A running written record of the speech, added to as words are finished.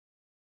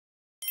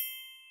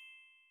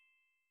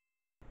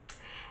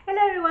Hello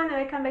everyone,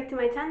 welcome back to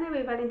my channel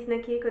with Valentina,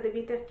 Chirico, the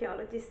beauty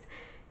archaeologist.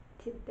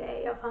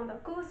 Today I found a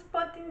cool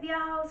spot in the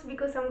house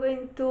because I'm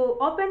going to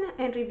open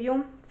and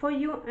review for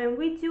you and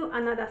with you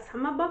another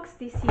summer box.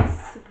 This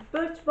is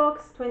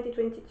Birchbox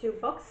 2022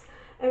 box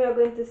and we are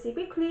going to see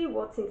quickly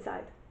what's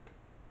inside.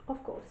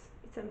 Of course,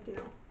 it's empty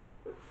now.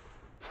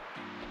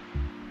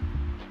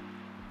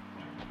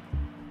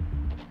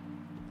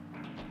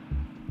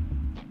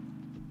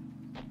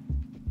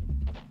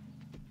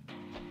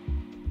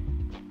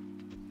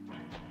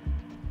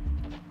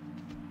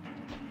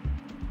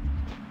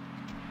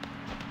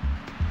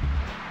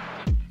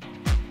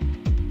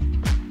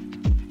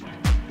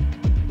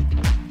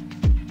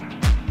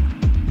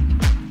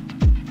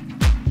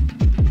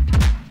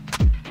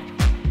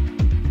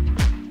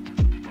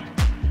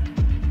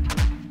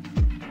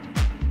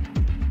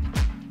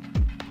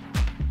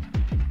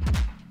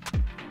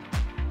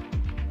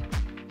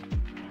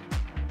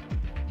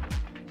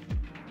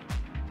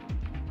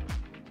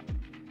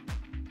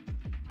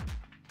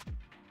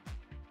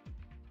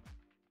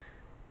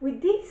 With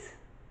this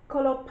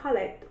color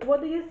palette,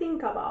 what do you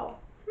think about?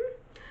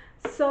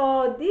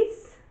 So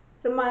this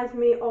reminds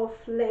me of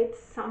late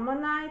summer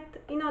night,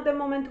 you know, the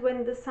moment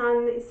when the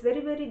sun is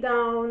very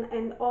down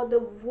and all the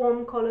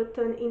warm color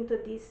turn into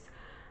this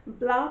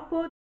black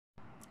pot.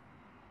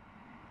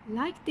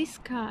 Like this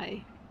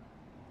sky.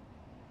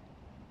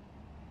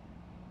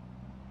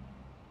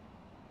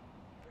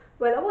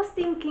 Well, I was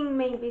thinking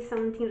maybe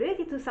something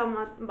related to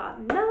summer, but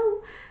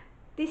no.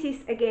 This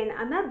is again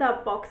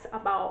another box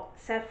about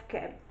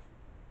self-care.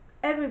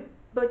 Every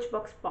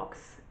Birchbox box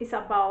is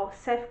about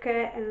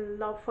self-care and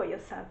love for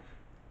yourself.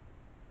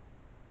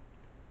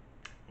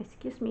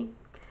 Excuse me.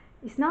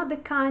 It's not the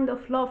kind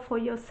of love for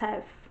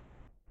yourself.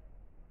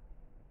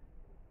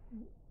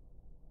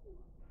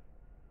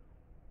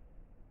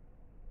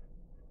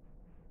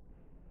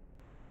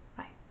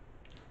 Right.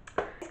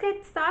 Let's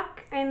get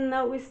stuck and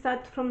we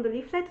start from the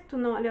leaflet to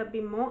know a little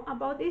bit more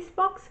about this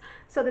box.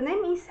 So the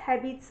name is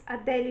Habits, a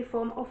daily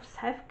form of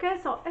self-care.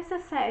 So as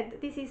I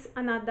said, this is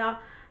another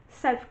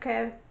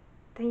self-care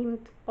themed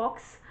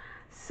box.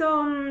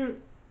 So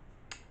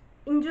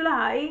in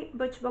July,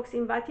 Birchbox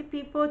invited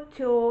people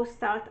to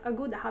start a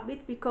good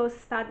habit because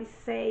studies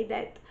say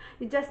that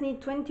you just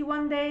need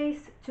 21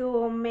 days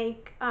to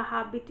make a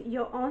habit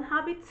your own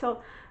habit.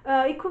 So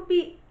it could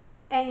be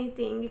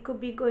anything. It could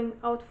be going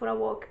out for a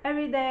walk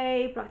every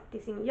day,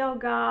 practicing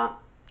yoga,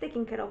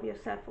 taking care of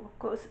yourself, of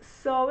course.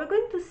 So we're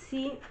going to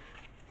see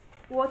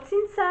what's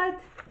inside.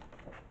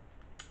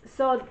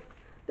 So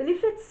the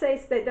leaflet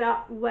says that there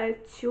are, well,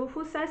 2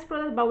 full-size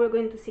products, but we're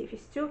going to see if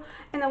it's 2.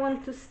 And I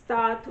want to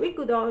start with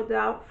good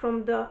order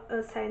from the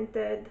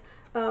Scentered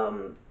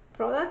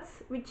products,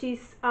 which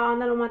is an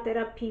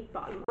Aromatherapy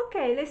Balm.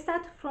 Okay, let's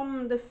start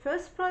from the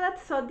first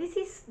product. So this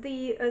is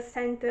the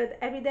Scentered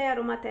Everyday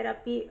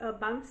Aromatherapy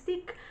Balm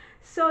Stick.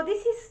 So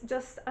this is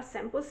just a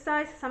sample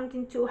size,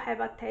 something to have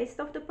a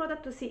taste of the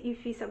product to see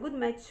if it's a good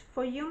match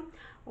for you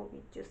or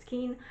with your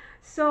skin.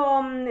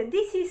 So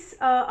this is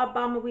a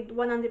balm with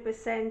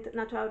 100%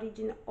 natural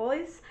origin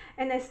oils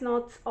and has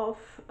notes of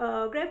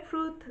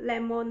grapefruit,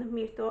 lemon,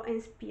 myrtle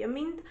and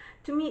spearmint.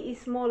 To me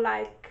it's more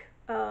like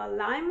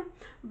lime,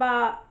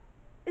 but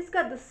it's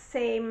got the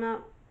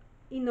same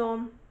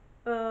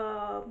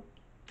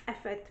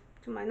effect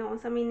to my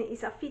nose. I mean,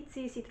 it's a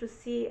fizzy,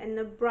 citrusy and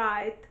a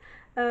bright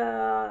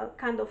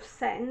kind of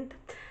scent.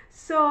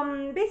 So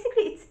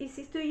basically it's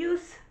easy to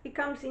use. It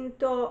comes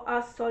into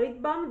a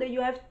solid balm that you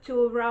have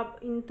to rub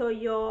into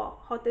your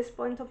hottest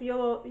point of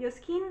your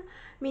skin,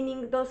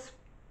 meaning those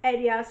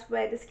areas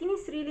where the skin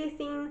is really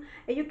thin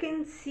and you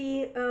can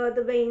see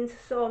the veins.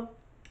 So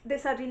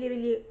these are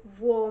really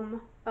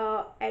warm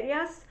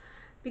areas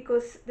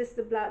because there's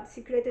the blood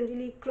circulating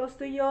really close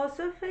to your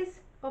surface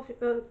of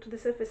to the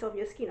surface of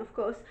your skin, of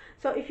course.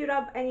 So if you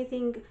rub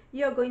anything,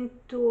 you're going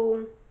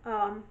to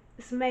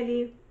smell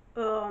it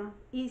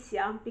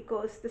easier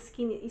because the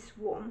skin is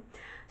warm.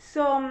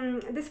 So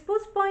the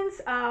spot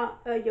points are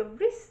your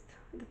wrist,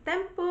 the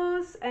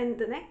temples and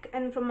the neck,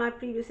 and from my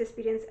previous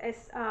experience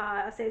as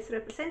a sales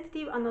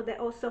representative, I know that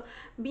also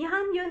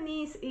behind your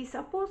knees is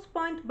a pulse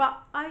point,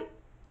 but I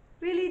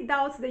really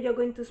doubt that you're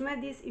going to smell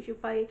this if you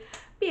buy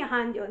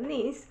behind your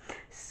knees.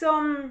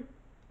 So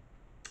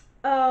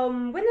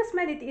when I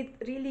smell it, it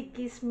really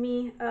gives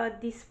me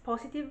these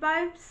positive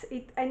vibes.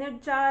 It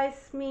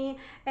energizes me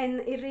and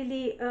it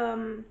really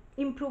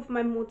improves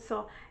my mood.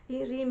 So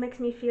it really makes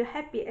me feel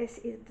happy, as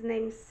the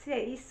name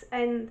says,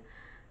 and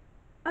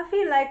I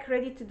feel like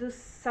ready to do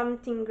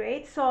something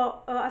great.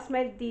 So I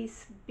smelled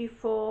this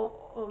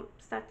before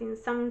starting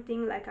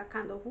something like a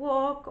kind of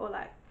walk, or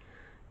like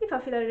if I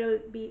feel a little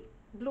bit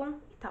blue,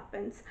 it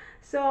happens.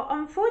 So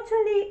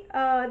unfortunately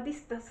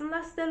this doesn't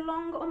last that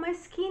long on my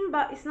skin,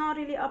 but it's not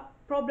really a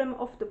problem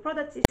of the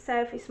product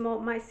itself. It's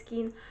more my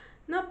skin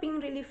not being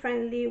really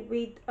friendly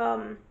with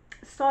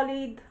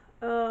solid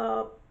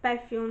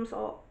perfumes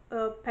or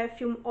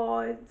perfume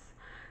oils.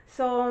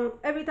 So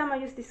every time I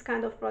use this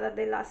kind of product,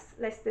 they last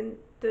less than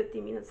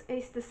 30 minutes. And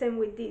it's the same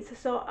with this.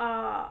 So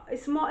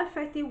it's more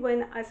effective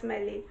when I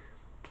smell it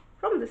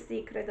from the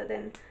stick rather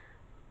than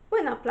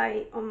when I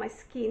apply on my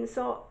skin.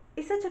 So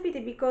it's such a pity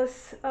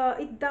because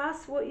it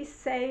does what it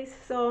says.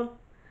 So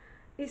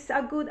it's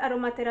a good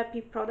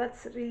aromatherapy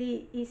product,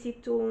 really easy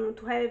to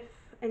have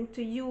and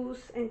to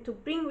use and to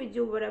bring with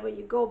you wherever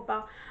you go,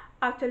 but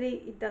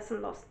actually it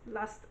doesn't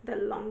last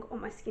that long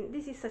on my skin.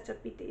 This is such a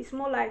pity. It's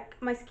more like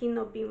my skin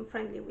not being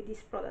friendly with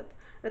this product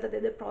rather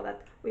than the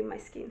product with my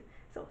skin.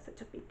 So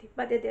such a pity,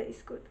 but the idea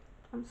is good.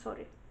 I'm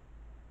sorry.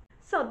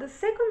 So the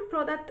second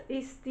product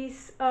is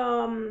this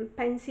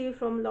pencil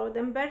from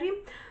Lord&Berry.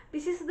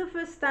 This is the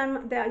first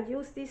time that I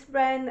use this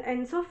brand,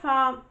 and so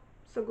far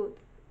so good.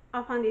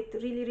 I found it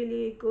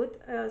really good,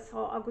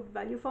 so a good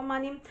value for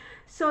money.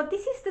 So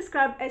this is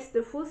described as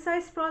the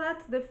full-size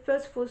product, the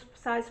first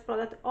full-size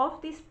product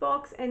of this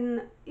box,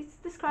 and it's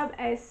described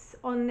as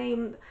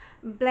unnamed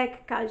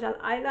black casual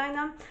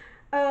eyeliner.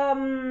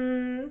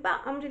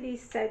 But I'm really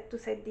sad to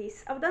say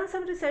this. I've done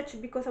some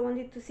research because I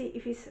wanted to see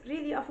if it's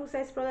really a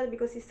full-size product,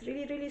 because it's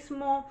really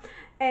small,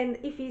 and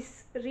if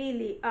it's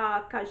really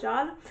a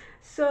casual.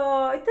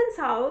 So it turns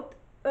out,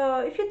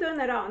 if you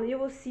turn around, you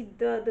will see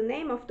the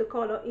name of the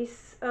color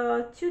is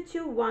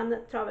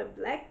 221 Travel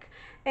Black,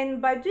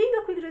 and by doing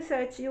a quick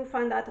research you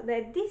find out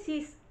that this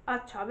is a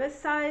travel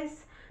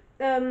size.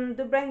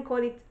 The brand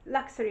called it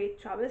luxury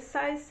travel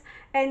size,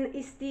 and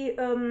it's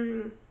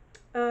the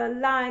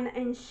line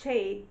and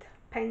shade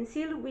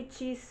pencil,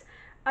 which is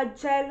a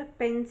gel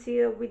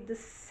pencil with the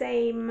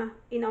same,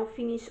 you know,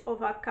 finish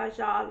of a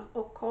casual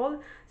or kohl.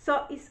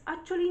 So it's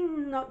actually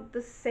not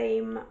the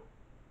same,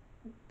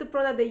 the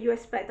product that you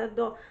expect,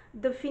 although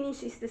the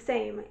finish is the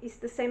same. It's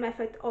the same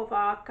effect of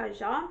a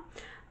casual,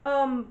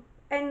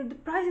 and the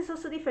price is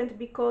also different,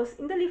 because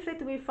in the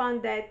leaflet we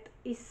found that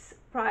it's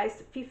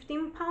priced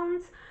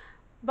 £15,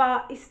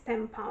 but it's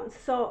 £10.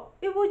 So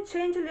it would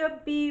change a little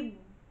bit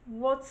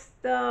what's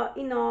the,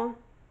 you know,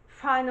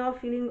 final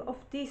feeling of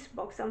this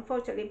box,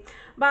 unfortunately.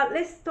 But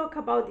let's talk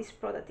about this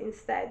product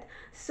instead.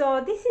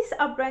 So this is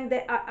a brand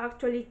that I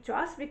actually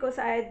trust, because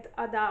I had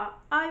other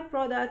eye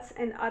products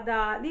and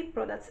other lip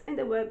products and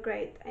they were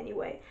great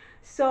anyway.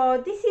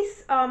 So this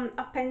is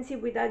a pencil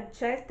with a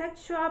gel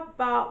texture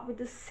but with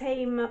the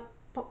same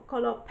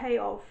color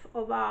payoff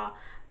of a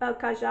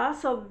casual,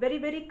 so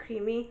very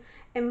creamy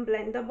and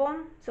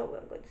blendable. So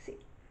we're going to see.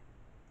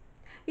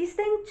 It's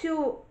tend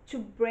to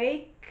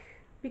break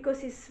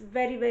because it's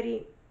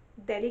very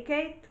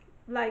delicate,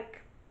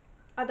 like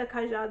other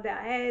casual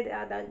that I had,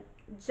 other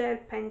gel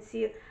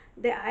pencil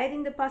that I had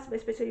in the past, but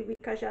especially with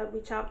casual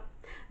which are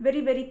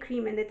very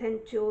creamy and they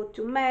tend to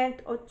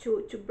melt or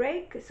to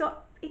break. So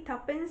it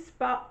happens,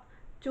 but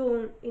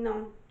to, you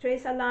know,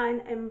 trace a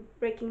line and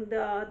breaking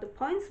the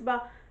points.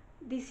 But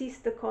this is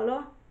the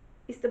color,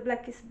 it's the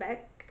blackest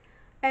back.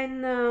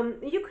 And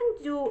you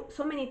can do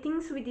so many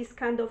things with this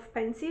kind of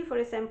pencil. For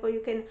example,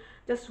 you can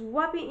just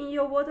swap it in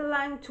your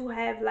waterline to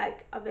have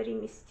like a very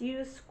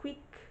mysterious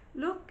quick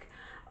look,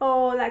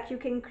 or like you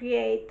can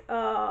create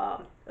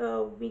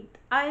with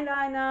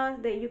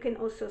eyeliner that you can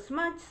also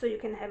smudge, so you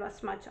can have a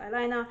smudge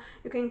eyeliner.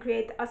 You can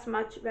create a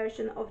smudge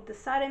version of the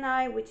sudden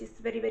eye, which is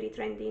very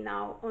trendy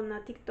now on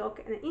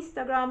TikTok and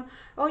Instagram.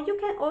 Or you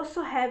can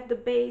also have the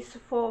base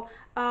for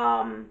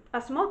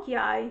a smoky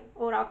eye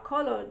or a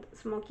colored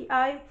smoky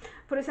eye.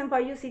 For example,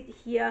 I use it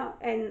here,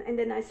 and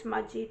then I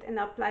smudge it and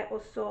apply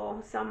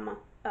also some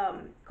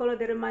color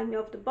that remind me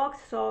of the box,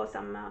 so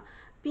some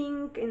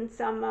pink and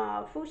some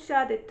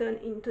fuchsia that turn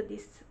into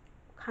this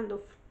kind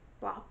of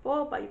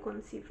purple, but you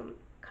can see from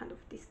kind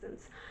of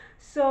distance.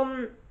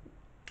 So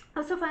I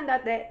also find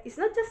that it's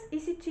not just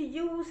easy to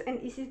use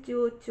and easy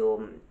to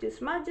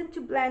smudge and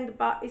to blend,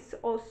 but it's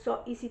also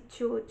easy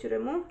to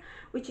remove,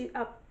 which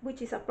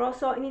is a pro.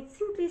 So in its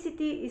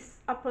simplicity, is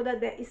a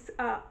product that is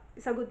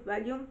a good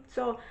value.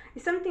 So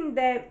it's something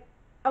that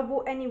I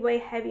would anyway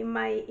have in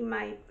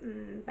my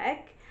bag.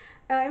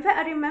 In fact,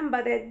 I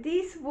remember that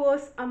this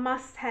was a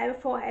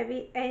must-have for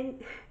any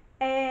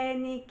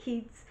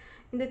kids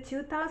in the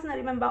 2000s. I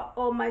remember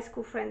all my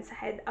school friends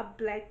had a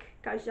black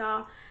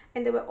casual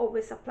and they were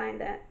always applying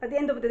that. At the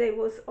end of the day, it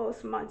was all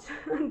smudged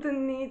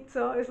underneath,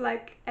 so it's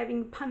like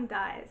having panda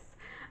eyes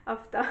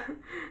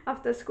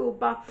after school.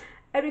 But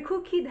every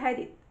cool kid had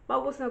it, but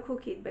I wasn't a cool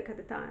kid back at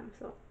the time.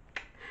 So,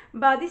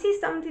 but this is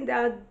something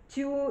that I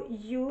do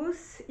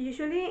use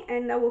usually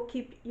and I will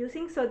keep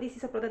using. So this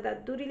is a product that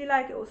I do really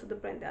like, also the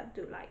brand that I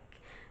do like.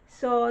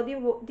 So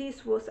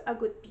this was a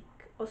good pick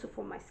also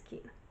for my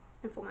skin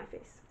and for my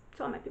face.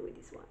 So I'm happy with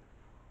this one.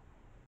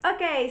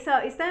 Okay, so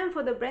it's time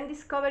for the brand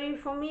discovery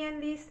for me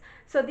at least.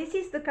 So this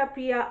is the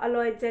Capria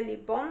Aloe Jelly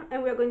Balm,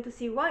 and we're going to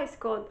see why it's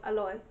called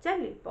Aloe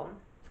Jelly Balm.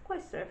 It's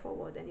quite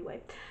straightforward anyway.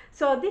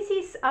 So this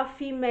is a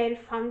female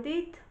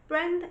founded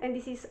brand, and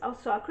this is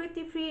also a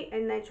cruelty-free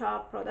and natural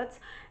products.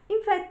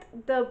 In fact,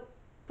 the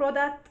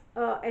product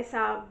has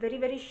a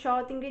very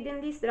short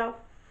ingredient list. There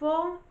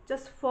are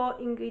just four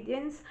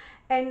ingredients,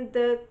 and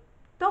the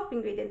top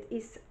ingredient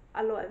is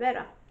aloe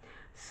vera.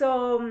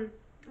 So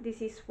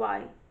this is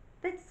why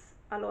that's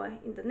aloe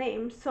in the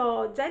name.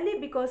 So jelly,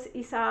 because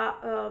it's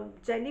a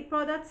jelly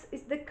product,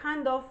 is the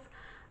kind of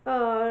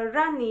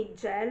runny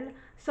gel,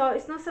 so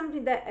it's not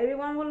something that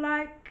everyone will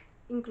like,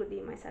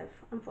 including myself,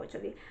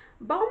 unfortunately.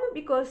 Balm,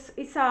 because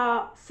it's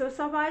a source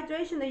of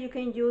hydration that you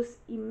can use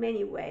in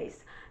many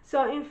ways.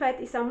 So in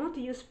fact, it's a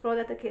multi-use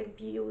product that can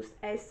be used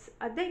as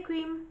a day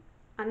cream,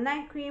 a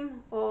night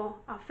cream, or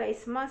a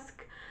face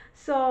mask.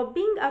 So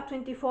being a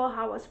 24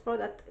 hours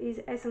product,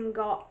 it hasn't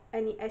got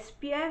any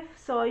SPF,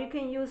 so you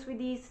can use with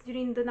this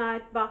during the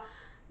night, but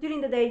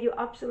during the day you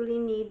absolutely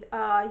need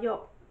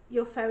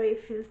your fairy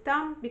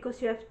filter,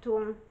 because you have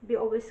to be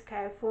always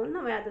careful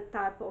no matter the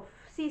type of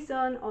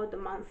season or the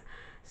month.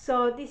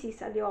 So this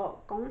is a your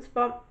cons,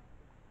 but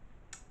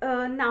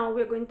now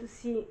we're going to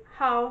see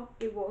how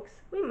it works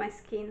with my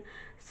skin.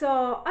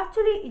 So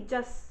actually it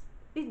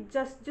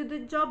just do the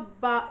job,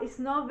 but it's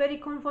not very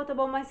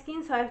comfortable on my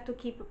skin, so I have to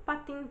keep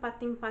patting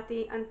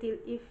until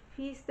it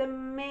feels that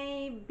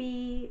may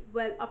be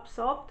well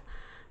absorbed,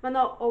 but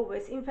not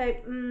always. In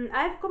fact,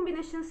 I have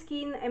combination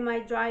skin, and my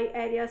dry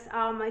areas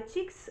are my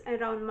cheeks,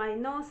 around my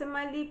nose and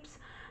my lips,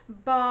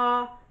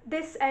 but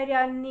this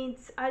area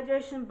needs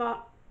hydration,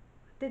 but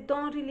they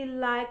don't really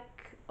like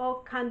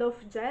all kind of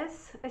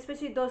gels,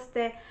 especially those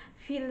that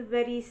feel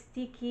very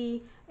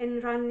sticky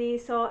and runny.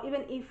 So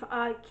even if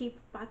I keep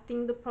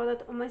patting the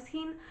product on my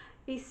skin,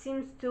 it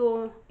seems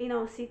to, you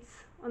know, sits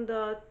on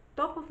the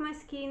top of my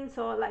skin,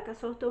 so like a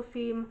sort of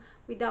film,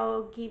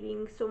 without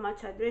giving so much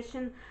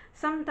hydration.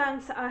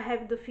 Sometimes I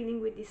have the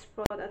feeling with this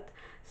product.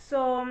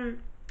 So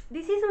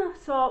this is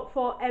also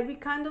for every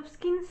kind of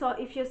skin, so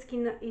if your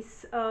skin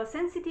is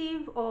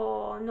sensitive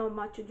or not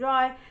much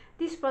dry,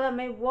 this product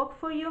may work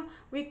for you.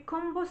 With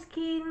combo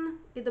skin,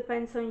 it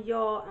depends on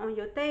your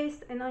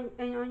taste and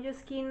on your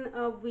skin.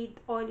 With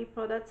oily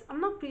products, I'm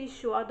not pretty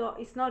sure, though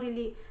it's not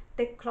really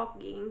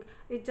declogging,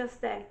 it's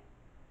just that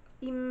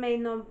it may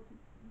not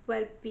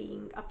well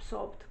being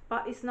absorbed,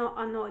 but it's not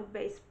an oil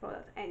based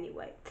product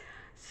anyway,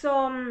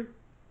 so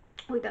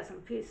it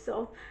doesn't feel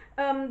so.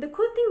 The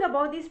cool thing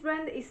about this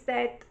brand is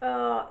that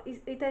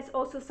it has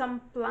also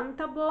some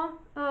plantable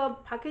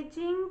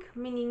packaging,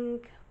 meaning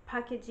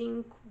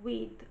packaging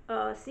with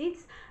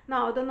seeds.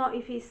 Now I don't know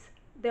if it's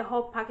the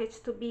whole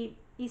package to be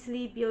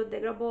easily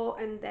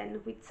biodegradable and then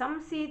with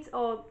some seeds,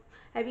 or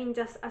having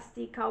just a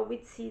sticker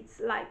with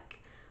seeds, like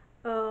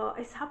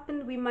it's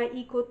happened with my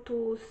Eco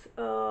Tools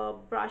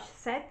brush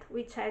set,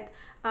 which had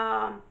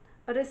a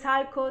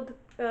recycled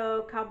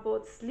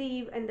cardboard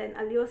sleeve and then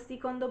a little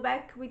stick on the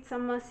back with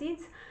some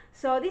seeds.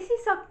 So this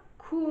is a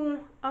cool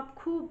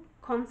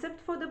concept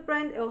for the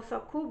brand, also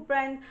a cool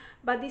brand,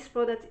 but this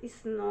product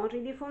is not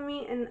really for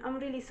me, and I'm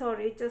really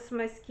sorry. It's just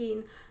my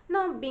skin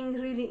not being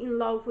really in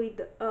love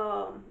with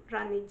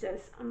runny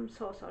gels. I'm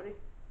so sorry.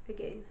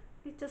 Again,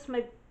 it's just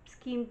my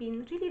skin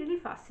being really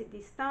fussy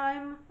this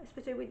time,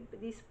 especially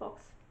with this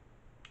box.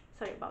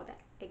 Sorry about that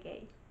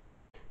again.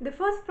 The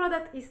first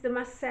product is the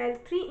Marcelle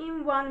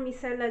 3-in-1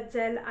 Micellar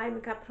Gel Eye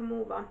Makeup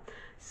Remover.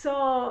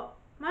 So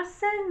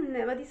Marcelle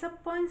never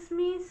disappoints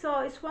me,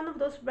 so it's one of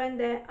those brands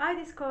that I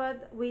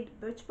discovered with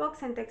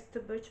Birchbox and thanks to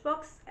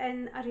Birchbox,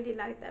 and I really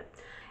like that.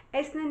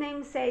 As the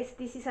name says,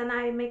 this is an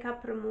eye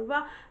makeup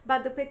remover,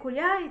 but the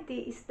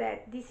peculiarity is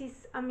that this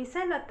is a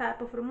micellar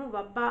type of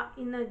remover, but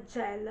in a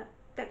gel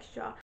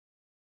texture.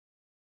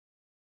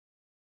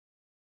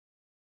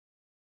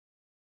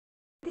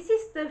 This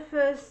is the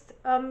first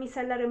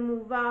micellar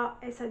remover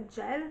as a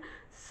gel,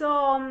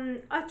 so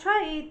I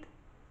tried it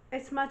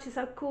as much as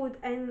I could,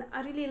 and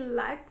I really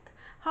liked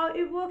how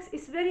it works.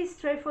 It's very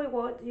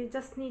straightforward. You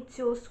just need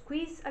to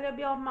squeeze a little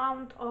bit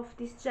amount of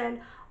this gel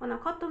on a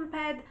cotton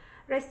pad,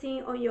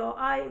 resting on your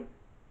eye,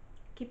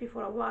 keep it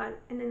for a while,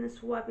 and then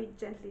swab it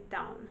gently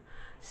down.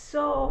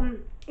 So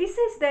it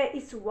says that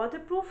it's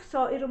waterproof,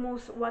 so it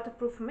removes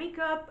waterproof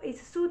makeup,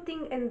 it's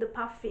soothing and the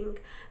puffing.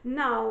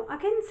 Now I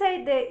can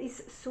say that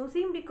it's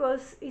soothing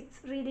because it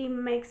really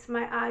makes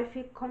my eye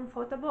feel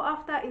comfortable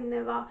after. It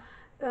never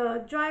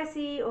dries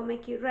it or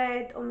make it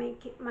red or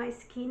make my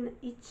skin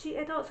itchy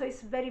at all, so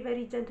it's very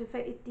gentle. In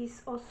fact, it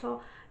is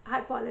also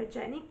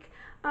hypoallergenic.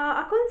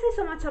 I couldn't say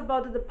so much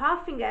about the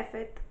puffing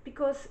effect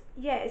because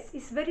yes,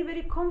 it's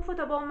very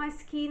comfortable on my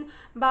skin,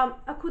 but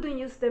I couldn't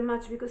use them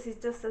much because it's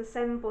just a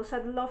sample. So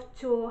I'd love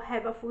to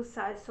have a full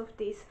size of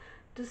this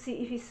to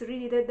see if it's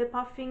really the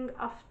puffing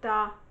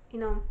after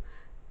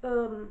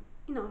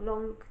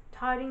long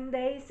tiring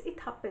days. It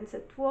happens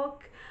at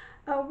work.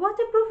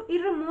 Waterproof,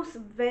 it removes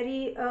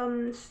very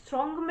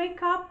strong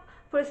makeup.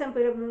 For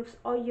example, it removes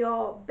all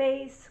your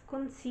base,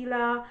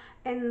 concealer,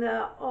 and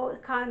all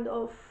kind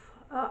of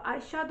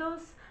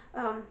eyeshadows.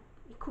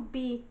 It could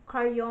be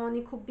crayon,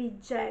 it could be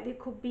gel, it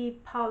could be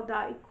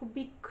powder, it could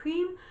be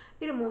cream.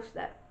 It removes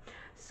that.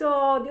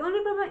 So the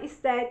only problem is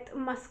that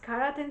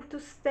mascara tends to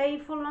stay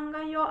for longer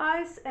on your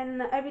eyes,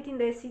 and everything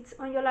that sits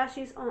on your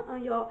lashes,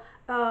 on your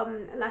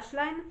lash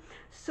line.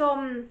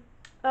 So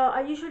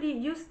I usually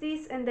use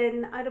this and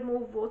then I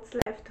remove what's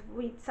left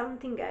with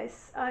something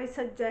else. I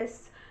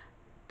suggest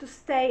to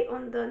stay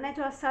on the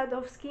natural side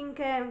of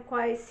skincare and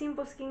quite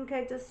simple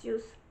skincare. Just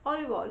use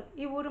olive oil.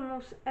 It will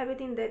remove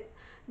everything that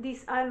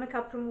this eye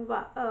makeup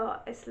remover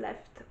is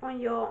left on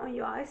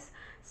your eyes.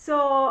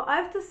 So I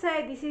have to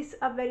say this is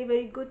a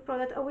very good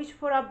product. I wish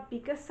for a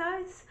bigger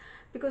size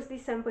because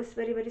this sample is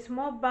very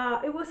small,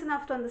 but it was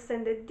enough to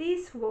understand that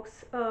this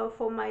works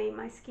for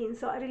my skin.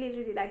 So I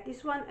really like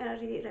this one, and I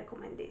really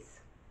recommend this.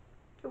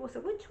 It was a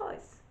good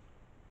choice.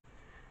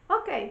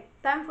 Okay,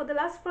 time for the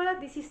last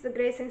product. This is the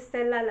Grace and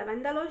Stella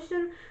Lavender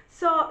Lotion.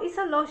 So it's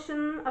a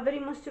lotion, a very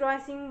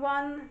moisturizing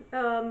one,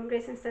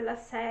 Grace and Stella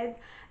said,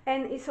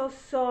 and it's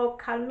also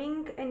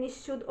calming, and it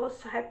should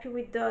also help you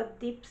with the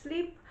deep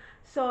sleep.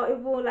 So it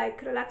will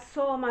like relax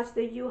so much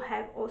that you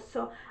have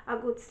also a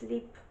good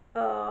sleep,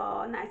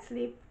 night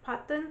sleep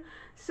pattern.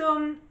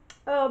 So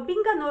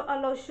being a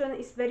lotion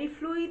is very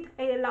fluid.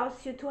 It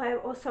allows you to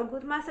have also a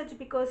good massage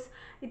because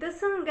it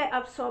doesn't get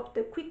absorbed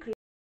quickly.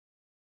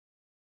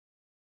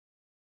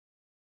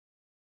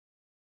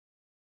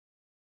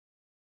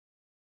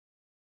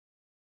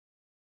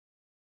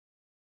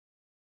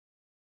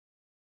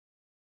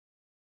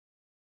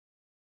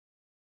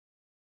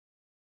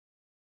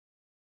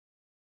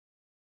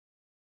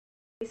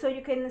 So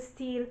you can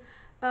still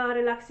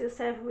relax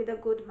yourself with a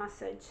good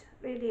massage.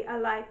 Really, I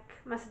like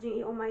massaging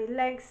it on my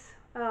legs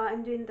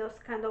and doing those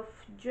kind of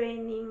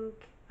draining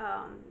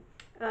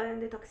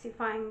and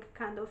detoxifying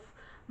kind of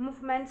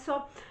movements.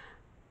 So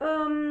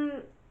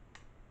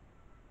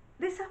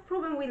there's a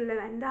problem with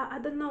lavender. I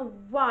don't know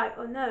why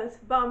on earth,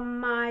 but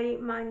my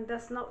mind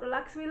does not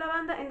relax with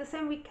lavender, and the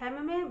same with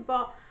chamomile,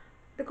 but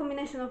the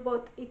combination of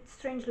both, it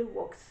strangely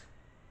works.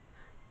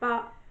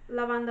 But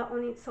lavender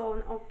on its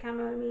own or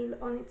chamomile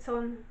on its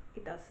own,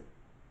 it doesn't.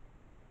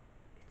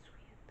 It's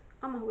weird.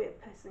 I'm a weird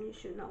person, you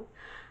should know.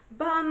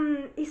 But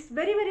it's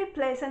very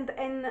pleasant,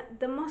 and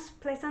the most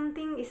pleasant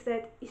thing is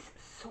that it's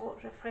so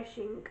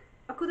refreshing.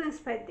 I couldn't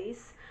expect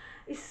this.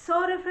 It's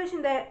so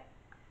refreshing that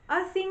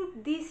I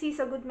think this is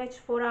a good match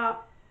for a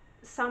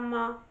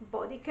summer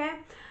body care.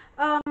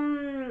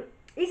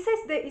 It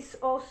says that it's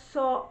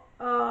also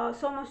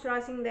so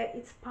moisturizing that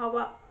its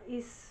power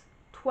is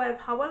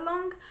 12-hour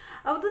long.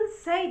 I wouldn't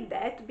say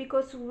that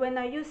because when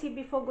I use it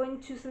before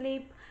going to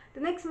sleep, the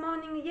next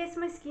morning, yes,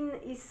 my skin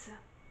is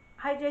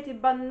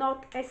hydrated but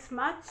not as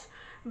much.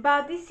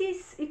 But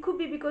it could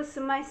be because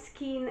my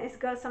skin has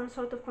got some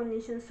sort of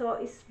condition, so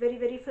it's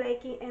very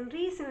flaky, and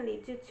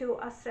recently, due to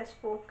a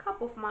stressful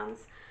couple of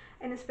months,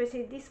 and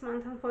especially this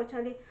month,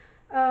 unfortunately,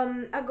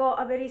 I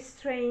got a very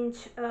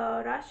strange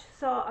rash.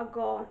 So I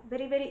got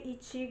very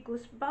itchy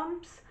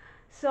goosebumps.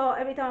 So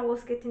every time I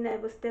was getting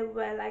nervous, they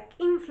were like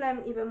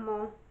inflamed even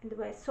more, and they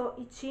were so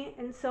itchy.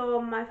 And so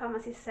my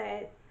pharmacist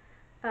said,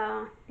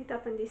 it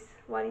happened this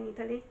while in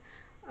Italy,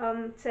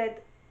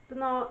 said, do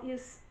not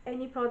use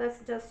any products,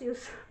 just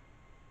use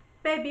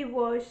baby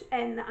wash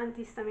and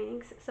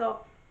antihistaminics. So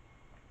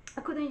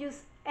I couldn't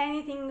use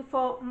anything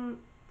for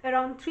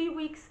around 3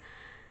 weeks,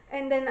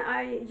 and then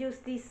I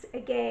used this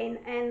again,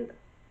 and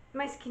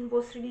my skin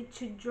was really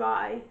too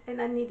dry,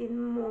 and I needed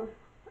more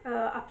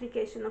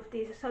application of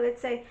this. So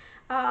let's say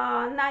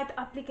night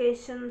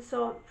application,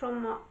 so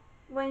from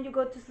when you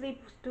go to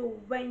sleep to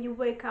when you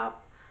wake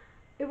up,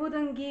 it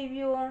wouldn't give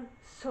you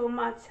so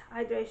much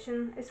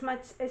hydration as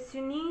much as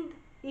you need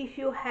if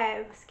you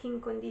have skin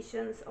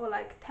conditions or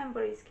like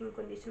temporary skin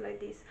condition like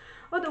this.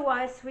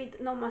 Otherwise, with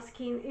normal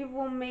skin, it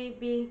will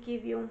maybe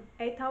give you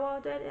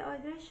 8-hour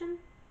hydration.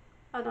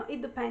 I don't know,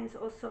 it depends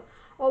also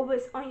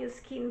always on your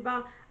skin,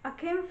 but I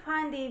can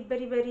find it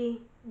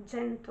very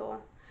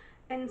gentle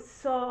and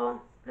so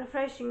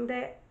refreshing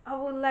that I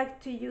would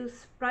like to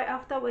use right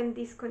after when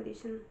this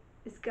condition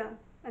is gone,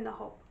 and I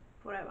hope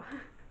forever.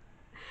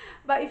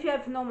 But if you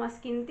have normal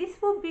skin, this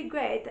would be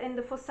great,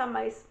 and for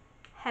summer is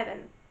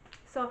heaven.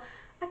 So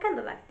I kind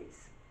of like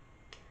this.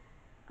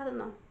 I don't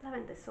know,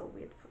 lavender is so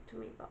weird to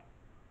me, but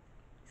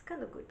it's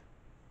kind of good.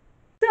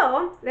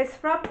 So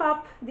let's wrap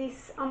up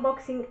this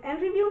unboxing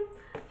and review.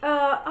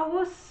 I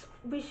was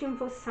wishing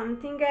for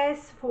something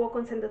else for what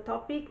concerns the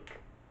topic.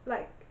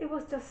 Like, it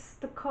was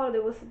just the color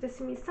that was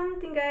suggesting me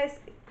something else.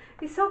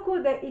 It's so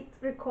cool that it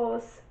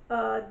records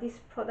this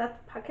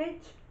product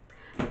package,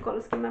 the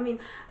color scheme. I mean,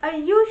 I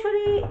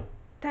usually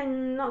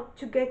tend not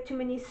to get too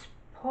many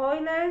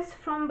spoilers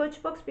from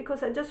Birchbox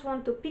because I just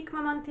want to pick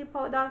my monthly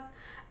product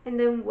and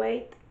then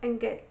wait and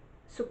get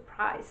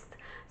surprised.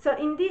 So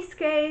in this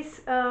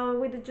case,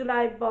 with the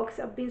July box,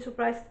 I've been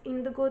surprised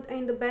in the good and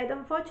in the bad,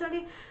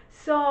 unfortunately.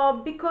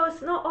 So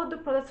because not all the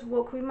products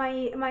work with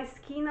my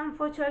skin,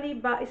 unfortunately,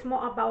 but it's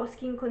more about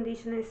skin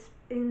conditions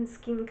and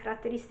skin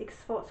characteristics.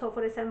 So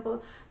for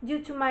example, due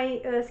to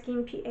my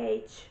skin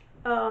pH,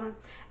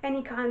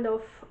 any kind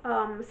of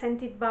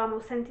scented balm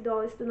or scented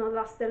oils do not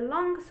last that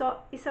long, so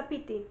it's a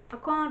pity. I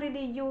can't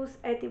really use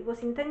it. It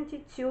was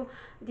intended to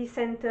the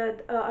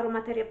Scentered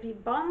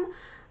Aromatherapy Balm.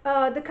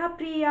 The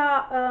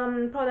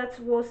CLIO products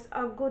was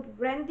a good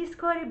brand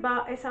discovery,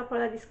 but as a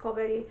product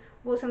discovery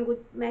wasn't a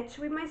good match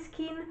with my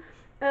skin.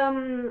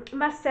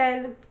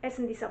 Marcelle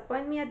hasn't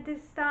disappointed me at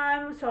this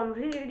time, so I'm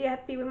really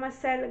happy with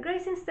Marcelle.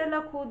 Grace and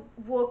Stella could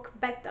work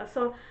better.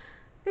 So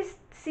let's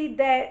see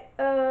that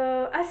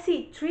I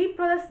see 3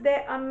 products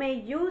that I may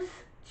use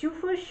two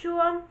for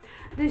sure.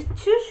 The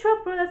two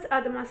sure products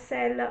are the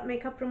Marcelle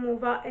makeup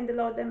remover and the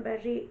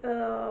Lord&Berry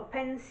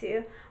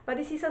pencil, but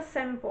this is a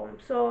sample,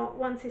 so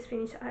once it's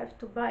finished I have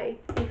to buy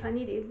it if I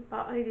need it,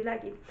 but I really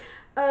like it.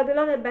 The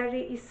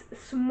Lord&Berry is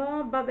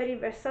small but very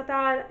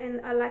versatile,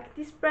 and I like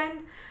this brand.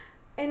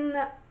 And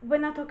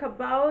when I talk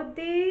about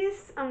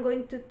this, I'm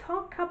going to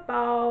talk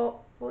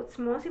about what's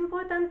most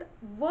important.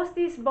 Was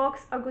this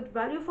box a good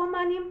value for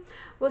money?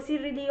 Was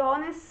it really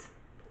honest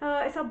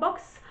as a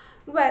box?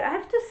 Well, I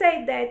have to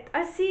say that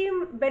I see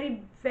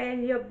very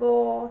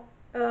valuable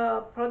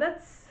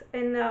products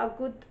and a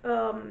good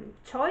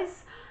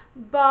choice,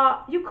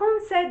 but you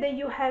can't say that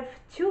you have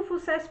two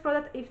full-size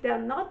products if they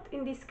are not.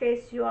 In this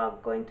case, you are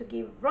going to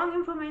give wrong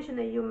information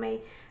and you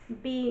may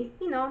be,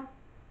 you know,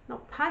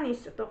 not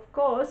punished of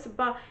course,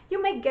 but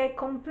you may get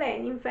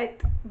complaint. In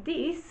fact,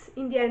 this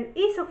in the end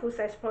is a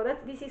full-size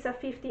product. This is a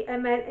 50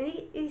 ml and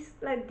it is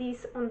like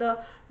this on the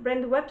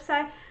brand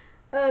website.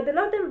 The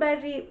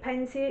Lord&Berry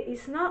pencil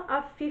is not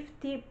a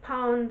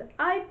 50-pound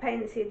eye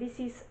pencil. This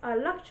is a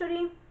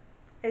luxury,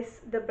 as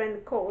the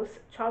brand calls,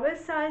 travel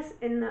size,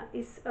 and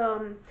its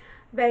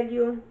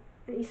value,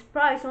 its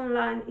price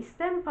online is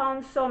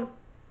 £10.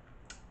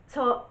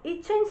 So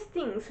it changed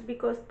things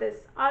because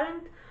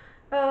aren't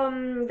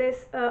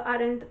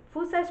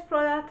full-size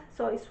product,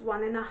 so it's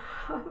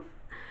 1.5,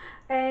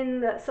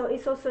 and so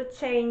it's also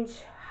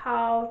changed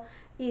how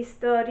is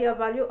the real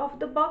value of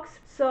the box.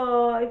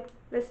 So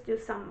let's do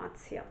some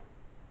maths here.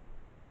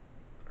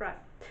 Right,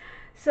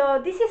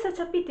 so this is such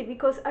a pity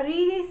because I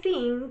really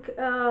think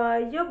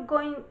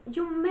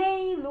you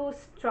may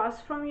lose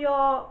trust from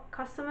your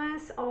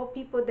customers or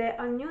people that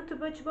are new to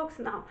Birchbox.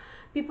 Now,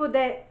 people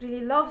that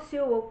really loves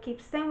you will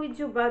keep staying with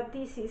you, but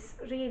this is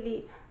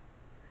really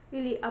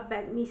a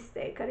bad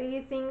mistake. I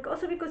really think,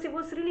 also because it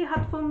was really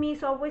hard for me,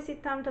 so I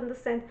wasted time to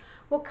understand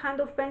what kind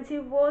of pencil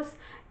it was,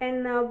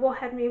 and what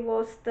helped me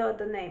was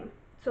the name.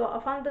 So I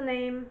found the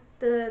name,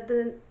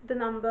 the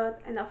number,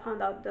 and I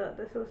found out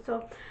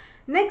so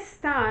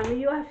next time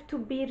you have to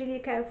be really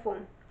careful.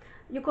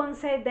 You can't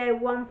say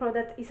that one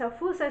product is a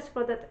full-size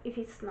product if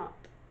it's not.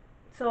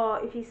 So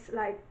if it's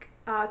like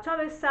a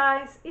travel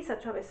size, it's a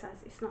travel size,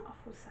 it's not a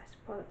full-size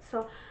product.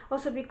 So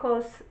also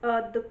because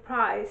the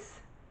price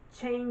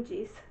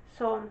changes,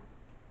 so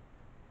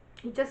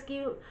you just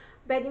give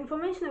bad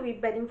information, and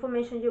with bad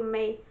information you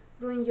may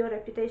ruin your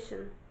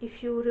reputation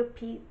if you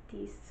repeat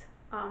this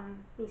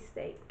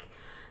mistake.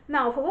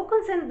 Now, for what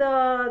concerns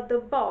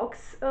the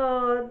box,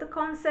 the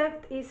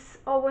concept is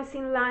always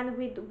in line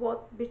with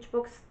what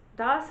Birchbox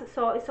does,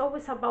 so it's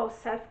always about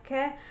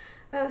self-care,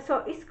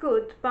 so it's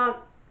good,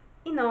 but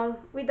you know,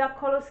 with a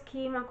color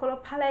scheme, a color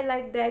palette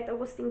like that, I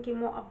was thinking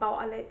more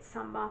about a late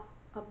summer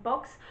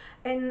box,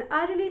 and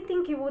I really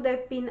think it would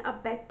have been a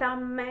better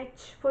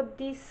match for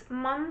this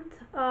month,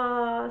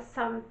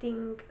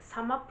 something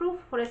summer proof,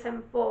 for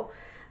example,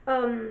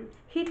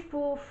 heat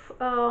proof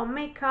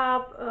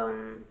makeup,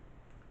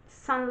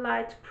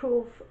 sunlight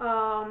proof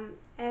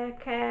hair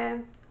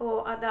care,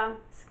 or other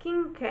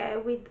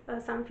skincare with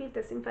some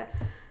filters. In fact,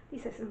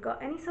 this hasn't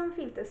got any sun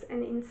filters,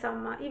 and in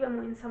summer, even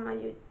more in summer,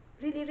 you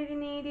really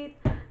need it.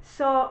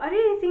 So I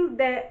really think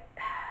that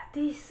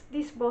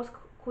this box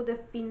could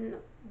have been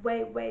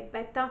way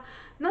better,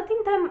 not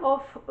in terms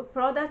of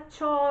product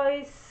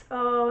choice,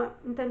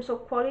 in terms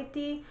of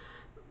quality,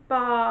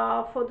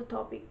 but for the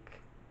topic,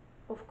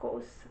 of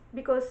course,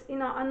 because you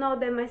know, I know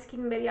that my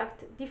skin may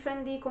react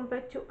differently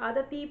compared to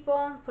other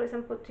people, for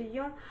example to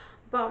you,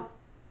 but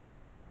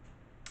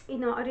you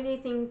know, I really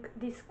think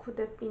this could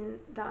have been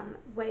done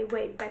way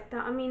better.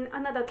 I mean,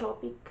 another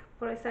topic,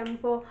 for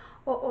example,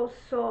 or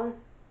also,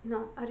 you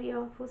know, a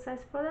real full-size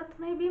product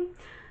maybe.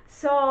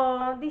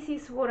 So this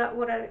is what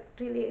I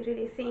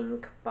really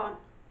think, but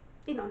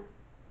you know,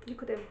 you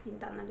could have been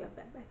done a little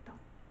bit better.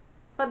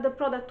 But the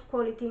product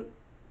quality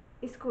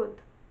is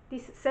good.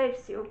 This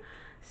saves you.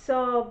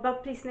 So,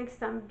 but please next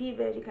time be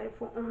very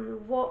careful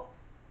on what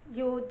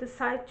you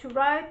decide to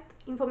write.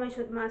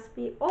 Information must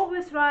be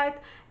always right,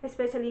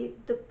 especially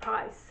the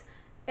price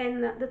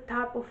and the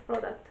type of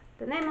product,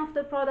 the name of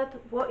the product,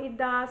 what it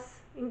does,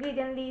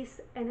 ingredient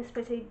list, and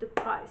especially the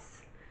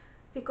price,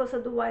 because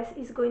otherwise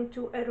it's going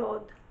to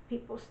erode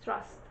people's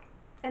trust,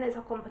 and as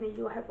a company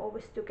you have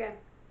always to care,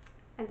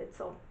 and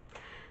that's all.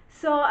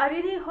 So I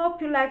really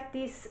hope you like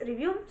this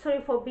review. Sorry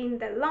for being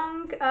that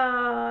long.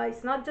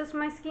 It's not just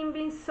my skin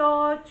being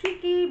so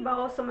tricky, but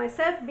also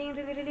myself being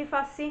really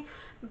fussy,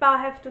 but I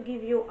have to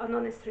give you an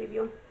honest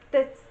review.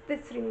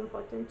 That's really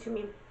important to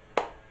me.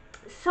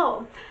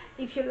 So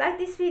if you like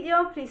this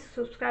video, please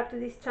subscribe to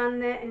this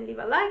channel and leave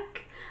a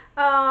like.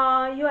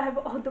 You have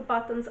all the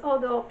buttons, all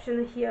the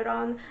options here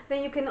on.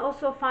 Then you can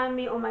also find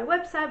me on my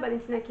website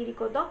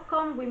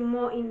valentinachirico.com with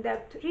more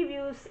in-depth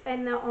reviews,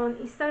 and on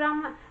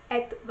Instagram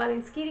at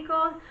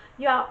valenchirico.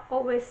 You are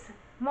always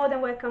more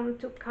than welcome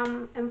to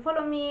come and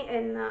follow me,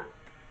 and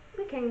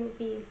we can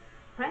be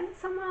friends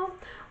somehow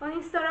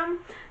on Instagram.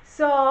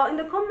 So in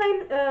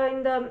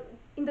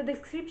the in the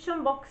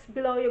description box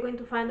below you're going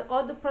to find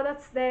all the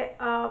products that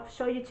I've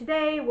shown you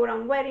today, what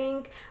I'm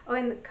wearing,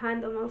 and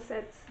kind of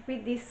sets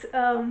with this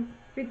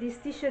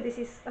t-shirt. This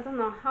is, I don't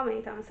know how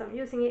many times I'm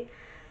using it.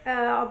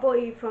 I bought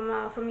it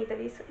from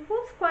Italy, so it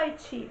was quite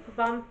cheap,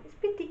 but it's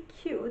pretty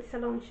cute. It's a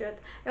long shirt.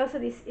 And also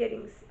these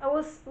earrings. I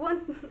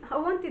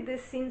wanted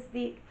this since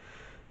the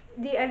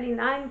early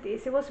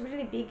 90s. It was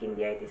really big in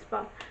the 80s,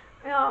 but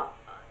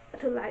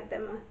to like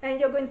them.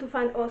 And you're going to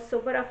find also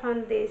where I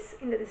found this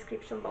in the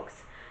description box.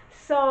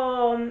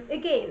 So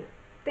again,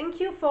 thank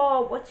you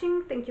for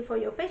watching. Thank you for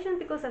your patience,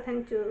 because I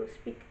tend to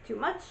speak too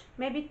much,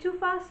 maybe too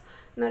fast,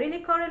 not really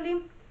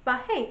correctly.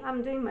 But hey,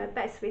 I'm doing my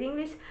best with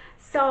English.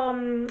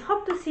 So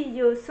hope to see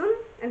you soon.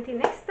 Until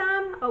next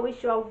time, I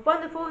wish you a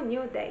wonderful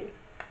new day.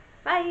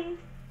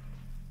 Bye!